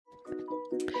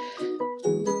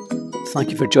Thank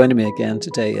you for joining me again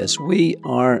today as we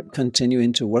are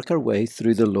continuing to work our way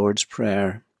through the Lord's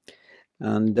Prayer.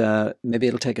 And maybe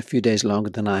it'll take a few days longer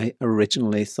than I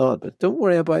originally thought, but don't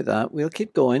worry about that. We'll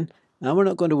keep going. And we're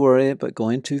not going to worry about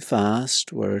going too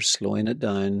fast. We're slowing it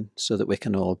down so that we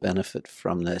can all benefit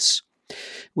from this.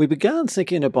 We began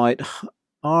thinking about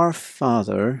our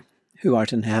Father who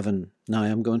art in heaven. Now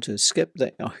I'm going to skip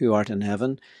the who art in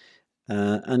heaven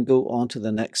and go on to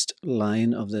the next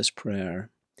line of this prayer.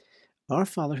 Our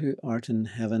Father who art in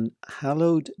heaven,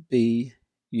 hallowed be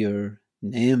your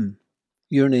name.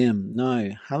 Your name.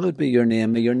 Now, hallowed be your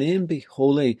name. May your name be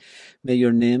holy. May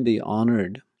your name be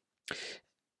honored.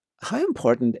 How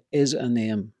important is a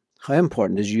name? How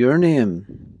important is your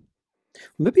name?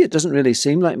 Maybe it doesn't really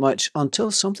seem like much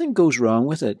until something goes wrong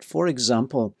with it. For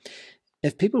example,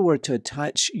 if people were to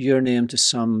attach your name to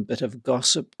some bit of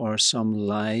gossip or some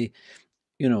lie,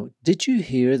 did you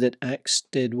hear that X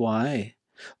did Y?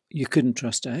 You couldn't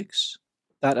trust X.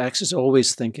 That X is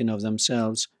always thinking of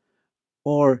themselves.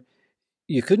 Or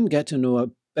you couldn't get to know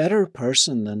a better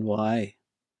person than Y.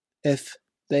 If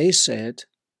they say it,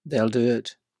 they'll do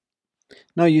it.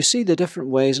 Now you see the different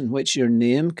ways in which your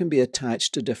name can be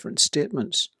attached to different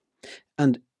statements.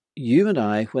 And you and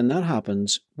I, when that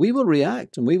happens, we will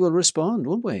react and we will respond,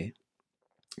 won't we?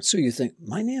 So you think,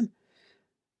 my name?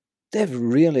 They've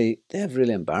really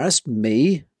embarrassed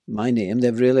me, my name.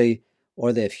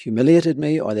 Or they've humiliated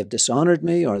me, or they've dishonored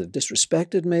me, or they've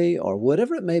disrespected me, or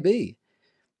whatever it may be.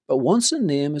 But once a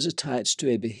name is attached to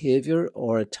a behavior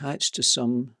or attached to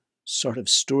some sort of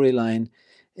storyline,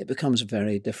 it becomes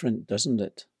very different, doesn't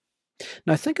it?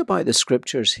 Now think about the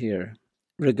scriptures here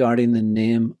regarding the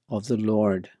name of the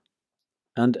Lord.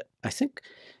 And I think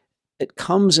it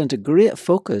comes into great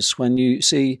focus when you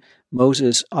see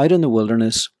Moses out in the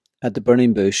wilderness at the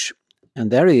burning bush.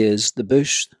 And there he is, the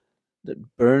bush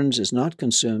that burns is not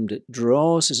consumed. It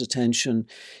draws his attention.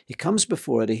 He comes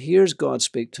before it. He hears God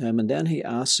speak to him, and then he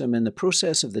asks him in the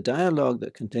process of the dialogue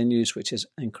that continues, which is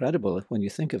incredible when you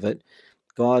think of it.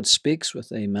 God speaks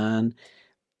with a man,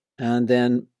 and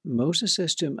then Moses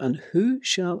says to him, and who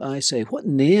shall I say? What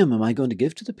name am I going to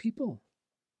give to the people?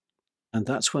 And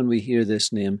that's when we hear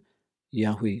this name,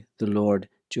 Yahweh, the Lord,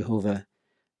 Jehovah.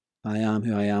 I am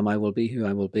who I am. I will be who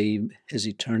I will be, his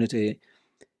eternity.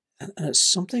 And it's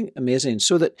something amazing.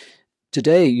 So that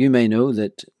today you may know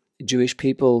that Jewish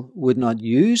people would not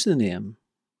use the name.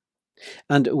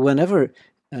 And whenever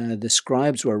the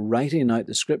scribes were writing out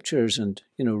the scriptures and,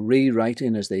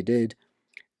 rewriting as they did,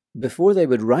 before they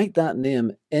would write that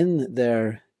name in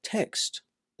their text,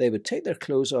 they would take their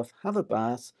clothes off, have a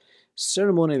bath,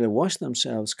 ceremonially wash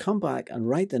themselves, come back and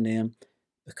write the name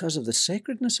because of the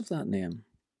sacredness of that name.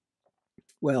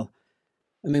 Well,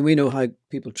 we know how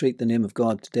people treat the name of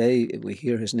God today. We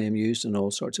hear his name used in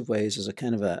all sorts of ways as a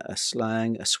kind of a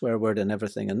slang, a swear word and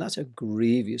everything. And that's a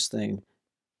grievous thing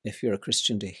if you're a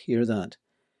Christian to hear that.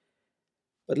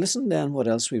 But listen then what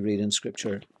else we read in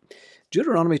Scripture.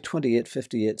 Deuteronomy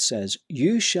 28:58 says,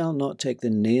 you shall not take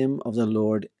the name of the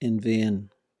Lord in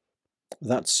vain.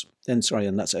 That's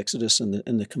Exodus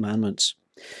in the commandments.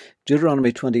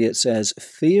 Deuteronomy 28 says,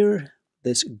 fear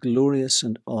this glorious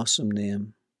and awesome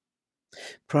name.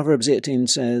 Proverbs 18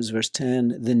 says, verse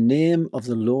 10, the name of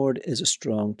the Lord is a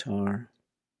strong tower.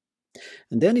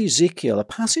 And then Ezekiel, a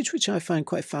passage which I find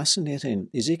quite fascinating,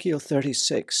 Ezekiel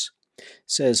 36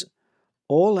 says,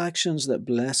 all actions that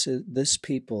bless this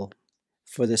people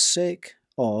for the sake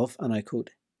of, and I quote,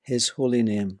 his holy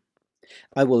name.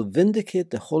 I will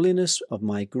vindicate the holiness of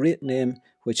my great name,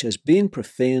 which has been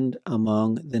profaned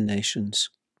among the nations.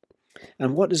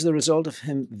 And what is the result of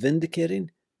him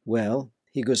vindicating? Well,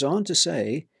 he goes on to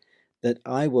say that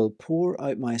I will pour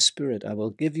out my spirit. I will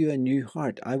give you a new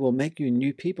heart. I will make you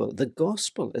new people. The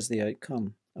gospel is the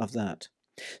outcome of that.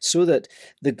 So that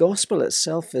the gospel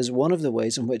itself is one of the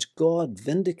ways in which God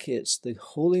vindicates the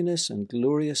holiness and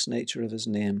glorious nature of his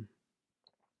name.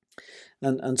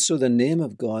 And so the name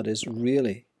of God is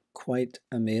really quite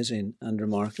amazing and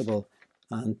remarkable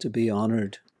and to be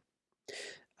honored.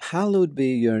 Hallowed be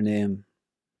your name.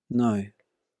 Now,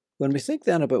 when we think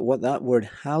then about what that word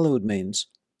hallowed means,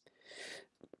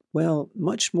 well,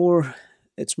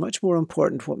 it's much more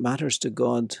important what matters to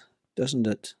God, doesn't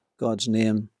it? God's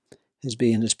name, his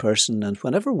being, his person. And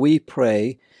whenever we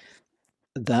pray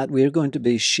that we're going to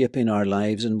be shaping our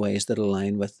lives in ways that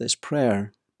align with this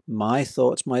prayer, my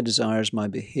thoughts, my desires, my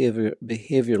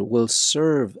behavior will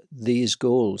serve these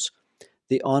goals,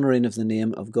 the honoring of the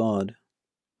name of God.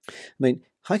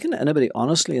 How can anybody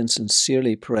honestly and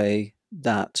sincerely pray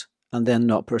that and then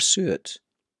not pursue it?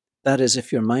 That is,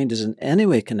 if your mind is in any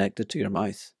way connected to your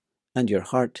mouth and your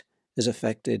heart is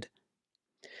affected.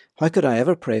 How could I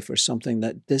ever pray for something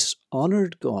that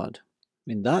dishonored God? I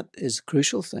mean, that is a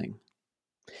crucial thing.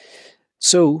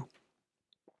 So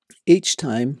each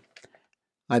time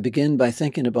I begin by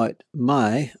thinking about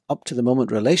my, up to the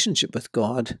moment, relationship with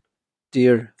God.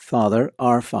 Dear Father,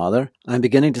 our Father, I'm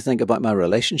beginning to think about my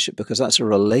relationship because that's a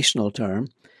relational term.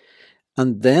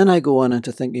 And then I go on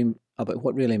into thinking about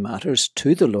what really matters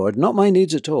to the Lord, not my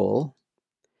needs at all.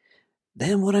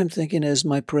 Then what I'm thinking is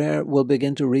my prayer will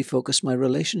begin to refocus my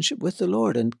relationship with the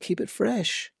Lord and keep it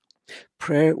fresh.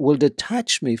 Prayer will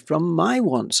detach me from my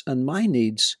wants and my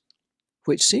needs,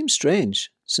 which seems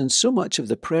strange, since so much of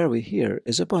the prayer we hear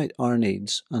is about our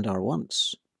needs and our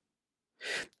wants.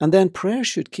 And then prayer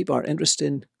should keep our interest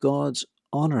in God's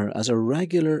honour as a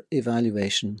regular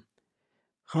evaluation.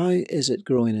 How is it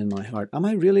growing in my heart? Am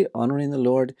I really honouring the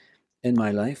Lord in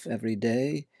my life every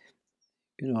day?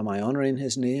 Am I honouring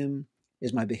His name?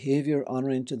 Is my behaviour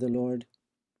honouring to the Lord?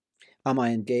 Am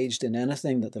I engaged in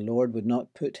anything that the Lord would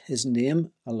not put His name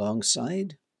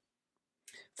alongside?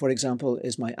 For example,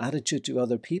 is my attitude to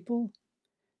other people,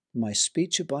 my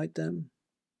speech about them,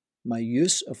 my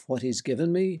use of what He's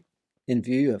given me in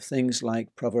view of things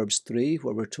like Proverbs 3,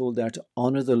 where we're told there to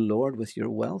honour the Lord with your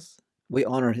wealth? We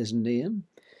honour His name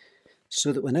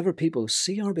so that whenever people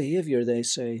see our behaviour, they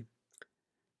say,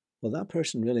 well, that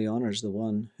person really honours the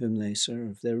one whom they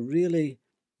serve. They're really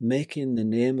making the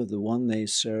name of the one they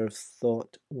serve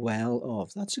thought well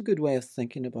of. That's a good way of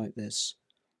thinking about this.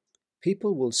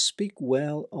 People will speak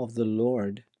well of the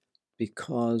Lord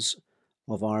because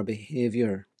of our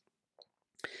behaviour.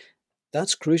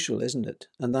 That's crucial, isn't it?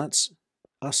 And that's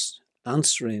us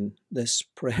answering this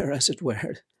prayer, as it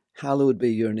were. Hallowed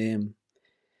be your name.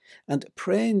 And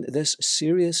praying this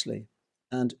seriously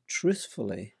and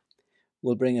truthfully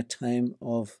will bring a time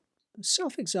of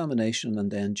self-examination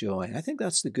and then joy. I think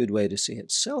that's the good way to see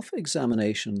it.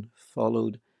 Self-examination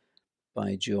followed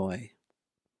by joy.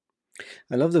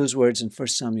 I love those words in 1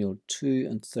 Samuel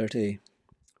 2:30,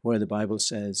 where the Bible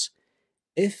says,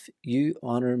 if you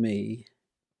honour me,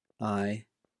 I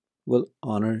will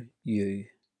honour you.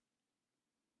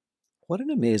 What an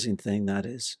amazing thing that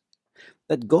is.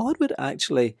 That God would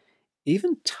actually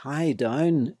even tie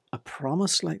down a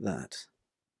promise like that.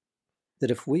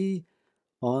 That if we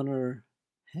honour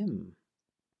Him,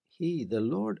 He, the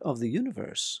Lord of the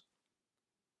universe,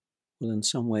 will in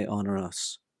some way honour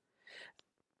us.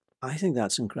 I think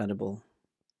that's incredible.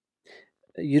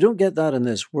 You don't get that in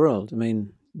this world. I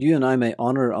mean, you and I may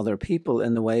honour other people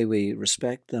in the way we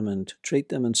respect them and treat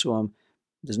them and so on.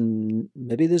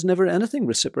 Maybe there's never anything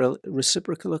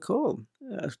reciprocal at all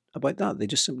about that. They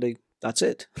just simply, that's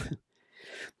it.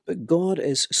 But God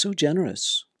is so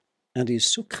generous and He's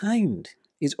so kind.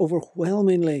 He's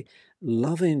overwhelmingly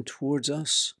loving towards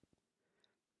us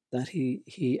that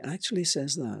He actually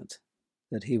says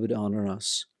that He would honour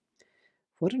us.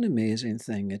 What an amazing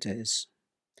thing it is.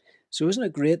 So isn't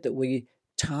it great that we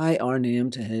tie our name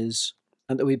to His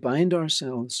and that we bind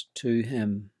ourselves to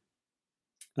Him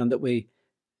and that we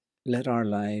let our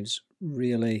lives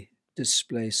really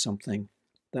display something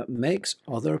that makes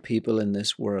other people in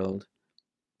this world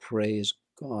praise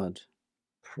God,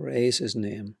 praise His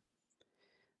name.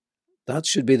 That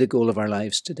should be the goal of our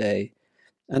lives today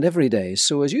and every day.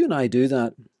 So as you and I do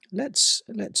that, let's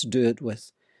do it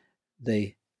with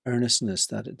the earnestness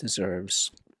that it deserves.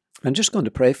 I'm just going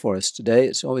to pray for us today.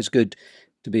 It's always good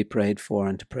to be prayed for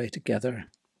and to pray together.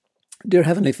 Dear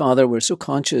Heavenly Father, we're so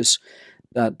conscious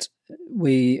that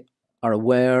we are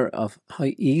aware of how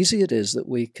easy it is that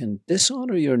we can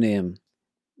dishonour your name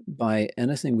by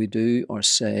anything we do or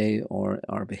say or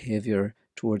our behaviour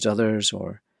towards others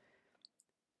or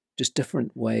just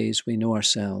different ways we know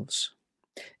ourselves.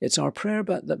 It's our prayer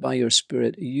that by your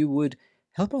Spirit you would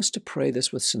help us to pray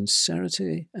this with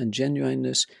sincerity and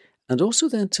genuineness, and also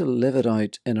then to live it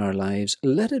out in our lives.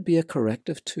 Let it be a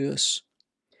corrective to us,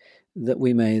 that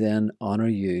we may then honour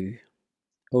you.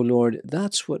 O Lord,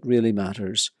 that's what really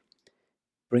matters,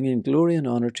 bringing glory and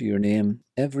honour to your name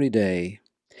every day.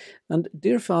 And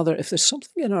dear Father, if there's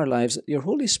something in our lives that your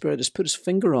Holy Spirit has put his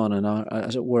finger on,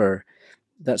 as it were,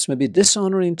 that's maybe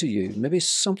dishonouring to you, maybe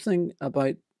something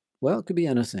about, well, it could be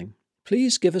anything,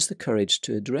 please give us the courage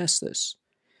to address this.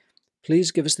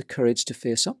 Please give us the courage to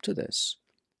face up to this.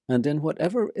 And in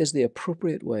whatever is the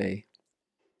appropriate way,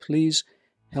 please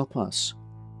help us,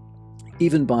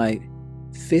 even by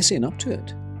facing up to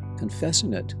it,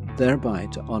 confessing it, thereby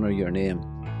to honour your name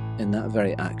in that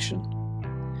very action.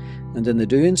 And in the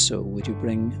doing so, would you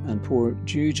bring and pour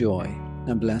due joy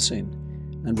and blessing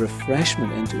and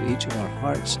refreshment into each of our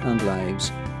hearts and lives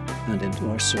and into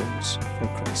our souls, for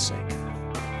Christ's sake.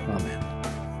 Amen.